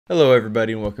Hello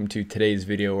everybody and welcome to today's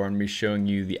video where I'm going to be showing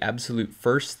you the absolute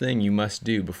first thing you must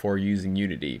do before using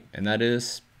Unity, and that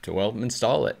is to, well,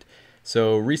 install it.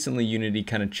 So recently Unity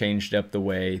kind of changed up the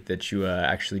way that you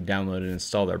actually download and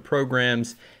install their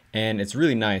programs, and it's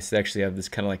really nice. They actually have this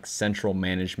kind of like central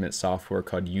management software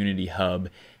called Unity Hub,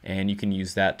 and you can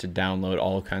use that to download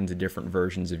all kinds of different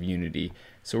versions of Unity.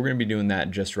 So we're going to be doing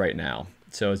that just right now.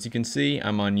 So as you can see,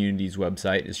 I'm on Unity's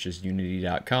website. It's just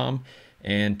unity.com.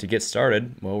 And to get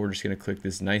started, well, we're just going to click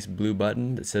this nice blue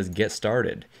button that says Get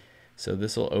Started. So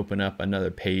this will open up another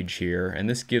page here, and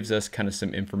this gives us kind of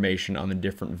some information on the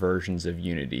different versions of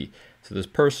Unity. So there's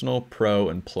Personal, Pro,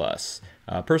 and Plus.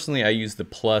 Personally, I use the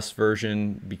Plus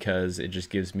version because it just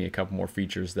gives me a couple more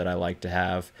features that I like to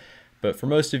have. But for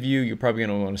most of you, you're probably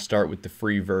going to want to start with the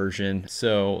free version.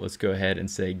 So let's go ahead and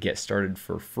say Get Started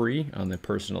for free on the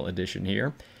Personal edition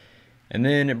here. And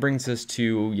then it brings us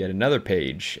to yet another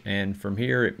page, and from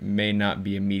here it may not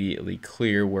be immediately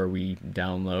clear where we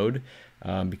download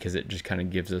because it just kind of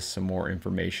gives us some more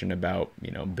information about,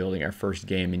 building our first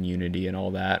game in Unity and all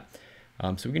that.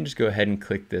 So we can just go ahead and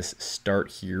click this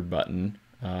Start Here button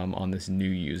on this New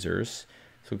Users.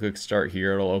 So click Start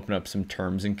Here. It'll open up some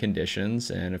terms and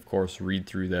conditions, and of course read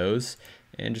through those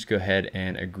and just go ahead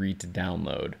and agree to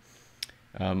download.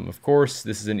 Of course,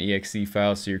 this is an exe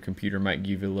file, so your computer might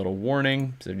give you a little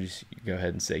warning, so just go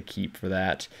ahead and say keep for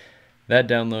that. That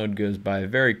download goes by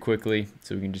very quickly,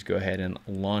 so we can just go ahead and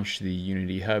launch the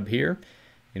Unity Hub here.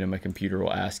 My computer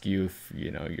will ask you if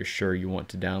you're sure you want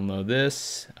to download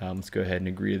this. Let's go ahead and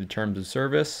agree to the terms of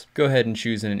service. Go ahead and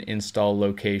choose an install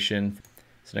location.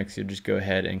 So next you'll just go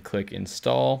ahead and click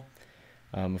install.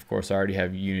 Of course, I already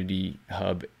have Unity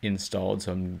Hub installed,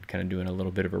 so I'm kind of doing a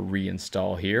little bit of a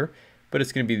reinstall here. But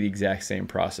it's going to be the exact same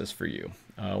process for you.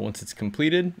 Once it's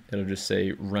completed, it'll just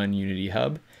say Run Unity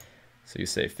Hub. So you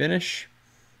say Finish.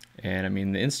 And I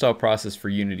mean, the install process for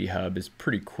Unity Hub is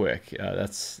pretty quick.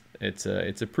 It's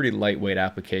a pretty lightweight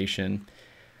application.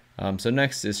 So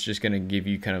next, it's just going to give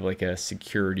you kind of like a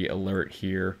security alert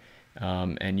here.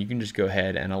 And you can just go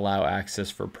ahead and allow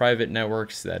access for private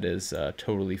networks. That is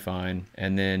totally fine.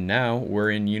 And then now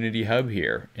we're in Unity Hub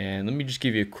here, and let me just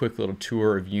give you a quick little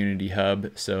tour of Unity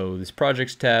Hub. So this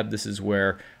projects tab, this is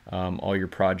where all your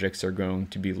projects are going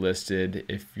to be listed.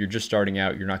 If you're just starting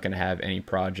out, you're not going to have any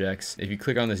projects. If you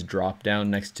click on this drop down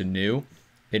next to new,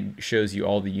 it shows you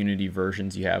all the Unity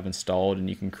versions you have installed, and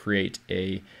you can create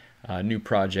a new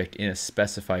project in a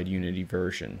specified Unity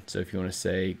version. So if you want to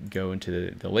say go into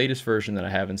the latest version that I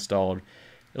have installed,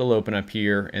 it'll open up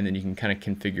here, and then you can kind of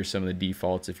configure some of the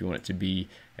defaults if you want it to be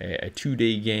a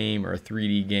 2D game or a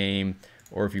 3D game,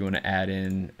 or if you want to add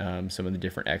in some of the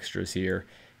different extras here.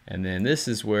 And then this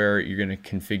is where you're going to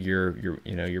configure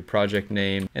your project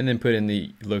name, and then put in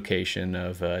the location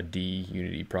of D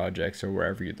Unity projects or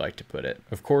wherever you'd like to put it.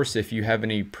 Of course, if you have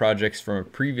any projects from a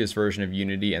previous version of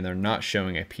Unity and they're not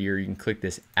showing up here, you can click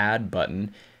this Add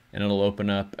button, and it'll open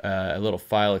up a little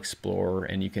file explorer,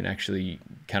 and you can actually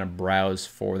kind of browse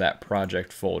for that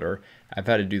project folder. I've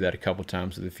had to do that a couple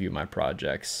times with a few of my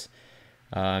projects.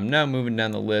 Now moving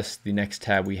down the list, the next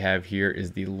tab we have here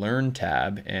is the Learn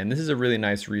tab, and this is a really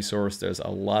nice resource. There's a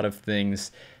lot of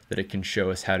things that it can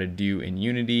show us how to do in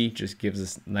Unity. Just gives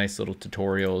us nice little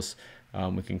tutorials.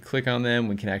 We can click on them,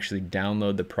 we can actually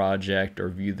download the project or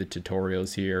view the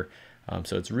tutorials here.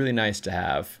 So it's really nice to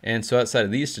have. And so outside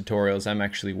of these tutorials, I'm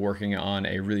actually working on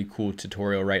a really cool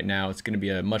tutorial right now. It's going to be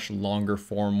a much longer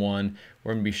form one.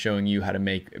 We're going to be showing you how to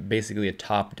make basically a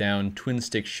top-down twin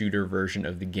stick shooter version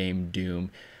of the game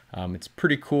Doom. It's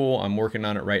pretty cool. I'm working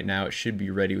on it right now. It should be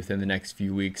ready within the next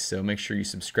few weeks, so make sure you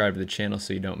subscribe to the channel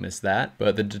so you don't miss that.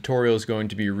 But the tutorial is going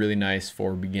to be really nice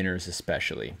for beginners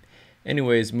especially.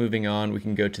 Anyways, moving on, we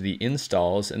can go to the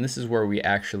installs, and this is where we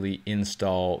actually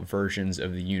install versions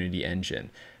of the Unity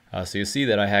engine. So you'll see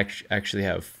that I actually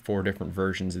have 4 different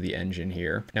versions of the engine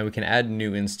here. Now we can add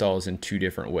new installs in 2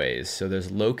 different ways. So there's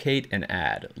locate and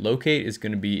add. Locate is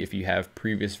going to be if you have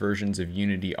previous versions of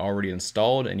Unity already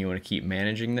installed and you want to keep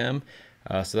managing them.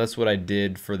 So that's what I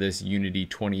did for this Unity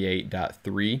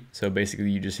 28.3. So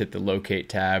basically you just hit the locate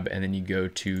tab, and then you go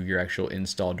to your actual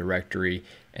install directory,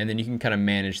 and then you can kind of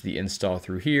manage the install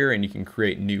through here, and you can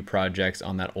create new projects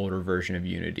on that older version of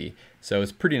Unity. So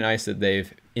it's pretty nice that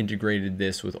they've integrated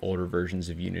this with older versions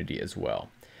of Unity as well.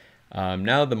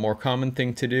 Now the more common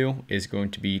thing to do is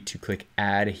going to be to click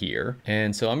add here.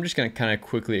 And so I'm just going to kind of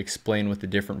quickly explain what the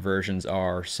different versions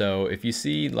are. So if you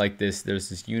see like this, there's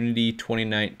this Unity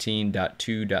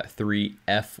 2019.2.3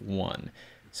 F1.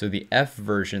 So the F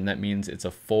version, that means it's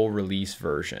a full release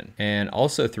version. And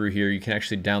also through here, you can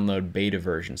actually download beta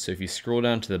versions. So if you scroll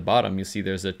down to the bottom, you'll see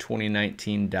there's a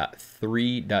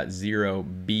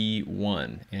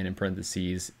 2019.3.0B1, and in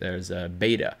parentheses, there's a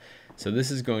beta. So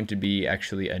this is going to be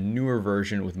actually a newer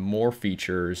version with more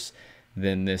features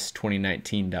than this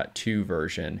 2019.2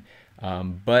 version.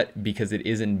 But because it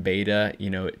is in beta,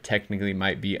 you know, it technically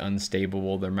might be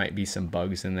unstable. There might be some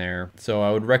bugs in there. So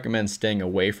I would recommend staying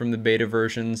away from the beta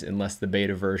versions unless the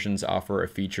beta versions offer a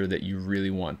feature that you really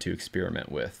want to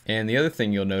experiment with. And the other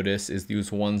thing you'll notice is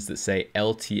these ones that say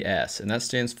LTS, and that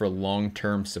stands for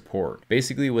long-term support.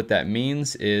 Basically what that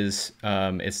means is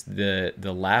it's the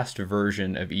last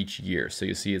version of each year. So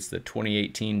you'll see it's the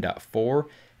 2018.4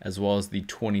 as well as the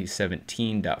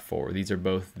 2017.4. These are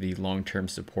both the long-term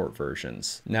support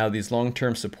versions. Now these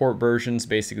long-term support versions,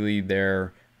 basically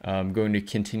they're going to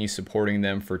continue supporting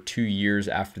them for 2 years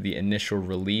after the initial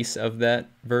release of that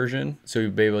version. So you'll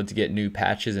be able to get new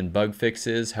patches and bug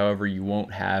fixes. However, you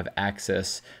won't have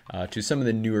access to some of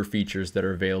the newer features that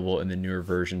are available in the newer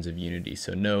versions of Unity.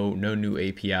 So no new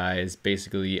APIs,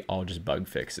 basically all just bug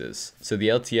fixes. So the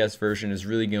LTS version is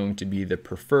really going to be the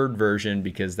preferred version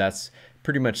because that's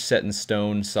pretty much set in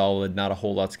stone, solid. Not a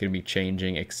whole lot's going to be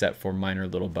changing except for minor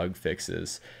little bug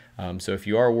fixes. So if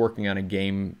you are working on a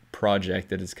game project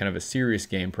that is kind of a serious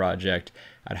game project,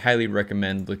 I'd highly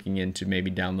recommend looking into maybe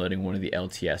downloading one of the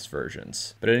LTS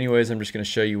versions. But anyways, I'm just going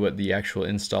to show you what the actual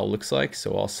install looks like.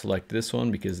 So I'll select this one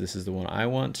because this is the one I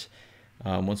want.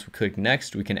 Once we click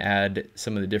next, we can add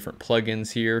some of the different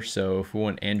plugins here. So if we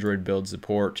want Android build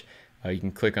support, you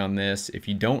can click on this. If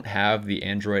you don't have the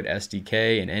Android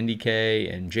SDK and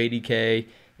NDK and JDK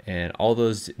and all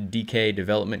those DK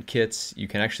development kits, you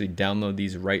can actually download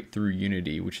these right through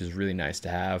Unity, which is really nice to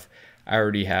have. I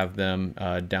already have them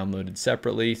downloaded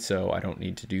separately, so I don't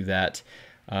need to do that.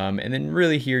 And then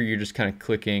really here, you're just kind of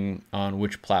clicking on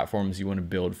which platforms you want to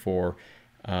build for.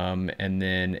 And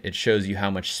then it shows you how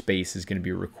much space is going to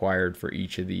be required for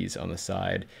each of these on the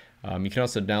side. You can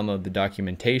also download the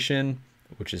documentation,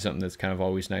 which is something that's kind of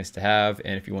always nice to have.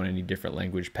 And if you want any different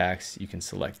language packs, you can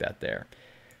select that there.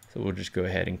 So we'll just go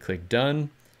ahead and click done.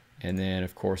 And then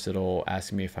of course it'll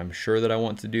ask me if I'm sure that I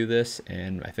want to do this,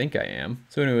 and I think I am.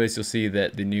 So anyways, you'll see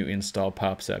that the new install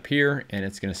pops up here and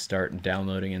it's going to start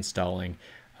downloading, installing.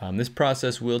 This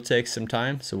process will take some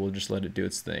time, so we'll just let it do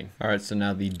its thing. All right, so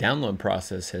now the download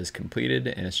process has completed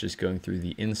and it's just going through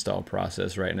the install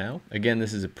process right now. Again,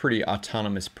 this is a pretty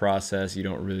autonomous process. You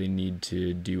don't really need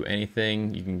to do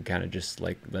anything. You can kind of just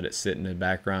like let it sit in the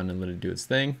background and let it do its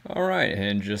thing. All right,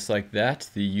 and just like that,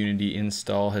 the Unity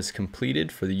install has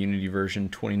completed for the Unity version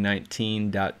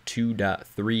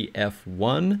 2019.2.3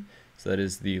 F1. So that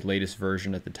is the latest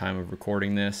version at the time of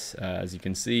recording this. As you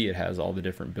can see, it has all the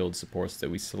different build supports that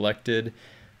we selected.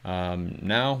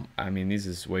 Now, I mean, these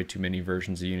is way too many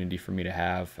versions of Unity for me to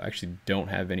have. I actually don't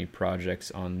have any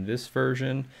projects on this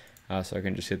version, so I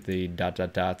can just hit the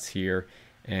dots here,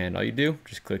 and all you do,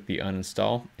 just click the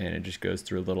uninstall, and it just goes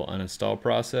through a little uninstall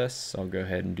process. So I'll go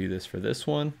ahead and do this for this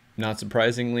one. Not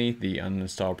surprisingly, the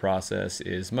uninstall process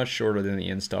is much shorter than the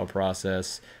install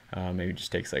process. Maybe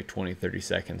just takes like 20-30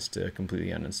 seconds to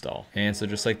completely uninstall. And so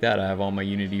just like that, I have all my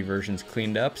Unity versions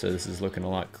cleaned up. So this is looking a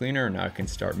lot cleaner. Now I can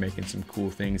start making some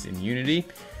cool things in Unity.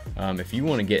 If you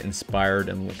want to get inspired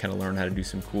and kind of learn how to do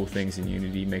some cool things in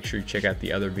Unity, make sure you check out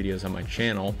the other videos on my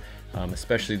channel.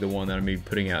 Especially the one that I'm going to be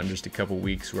putting out in just a couple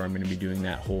weeks, where I'm going to be doing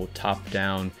that whole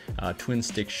top-down twin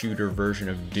stick shooter version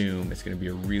of Doom. It's going to be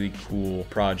a really cool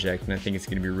project, and I think it's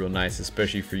going to be real nice,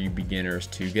 especially for you beginners,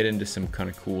 to get into some kind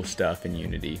of cool stuff in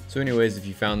Unity. So anyways, if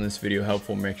you found this video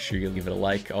helpful, make sure you give it a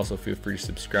like. Also feel free to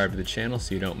subscribe to the channel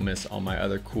so you don't miss all my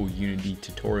other cool Unity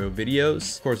tutorial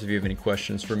videos. Of course, if you have any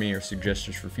questions for me or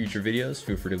suggestions for future videos,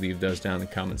 feel free to leave those down in the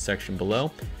comment section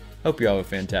below. Hope you all have a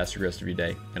fantastic rest of your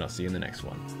day, and I'll see you in the next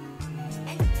one.